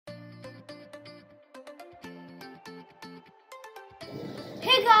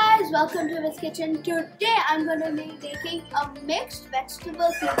Hey guys, welcome to Miss Kitchen. Today I'm going to be making a mixed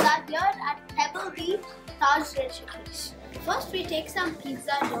vegetable pizza here at Pebble Beach Taj Rishikesh. First we take some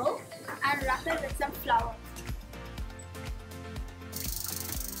pizza dough and wrap it with some flour.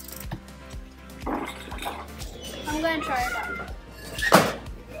 I'm going to try it out.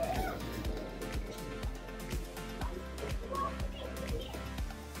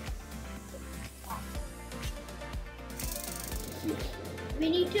 We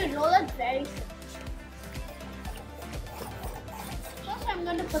need to roll it very thin. First I'm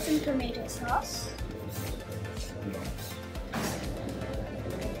going to put some tomato sauce.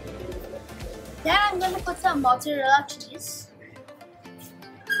 Then I'm going to put some mozzarella cheese.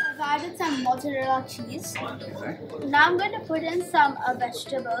 I've added some mozzarella cheese. Now I'm going to put in some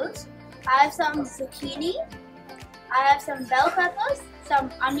vegetables. I have some zucchini. I have some bell peppers,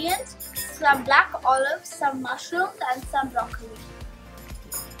 some onions, some black olives, some mushrooms and some broccoli.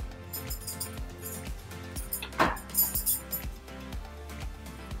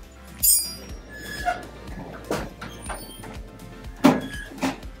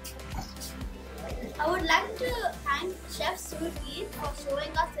 I would like to thank Chef Surjeet for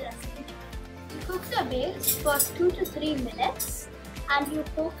showing us the recipe. You cook the base for 2 to 3 minutes and you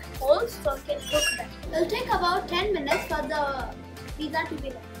poke holes so it can cook better. It will take about 10 minutes for the pizza to be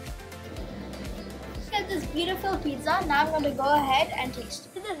ready. Look at this beautiful pizza. Now I'm going to go ahead and taste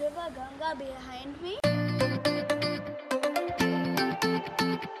it. See the river Ganga behind me?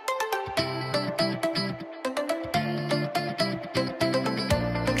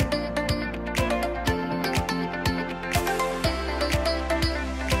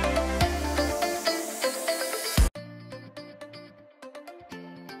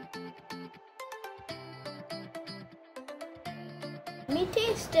 Let me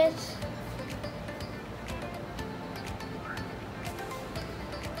taste it.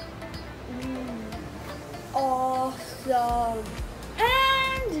 Awesome.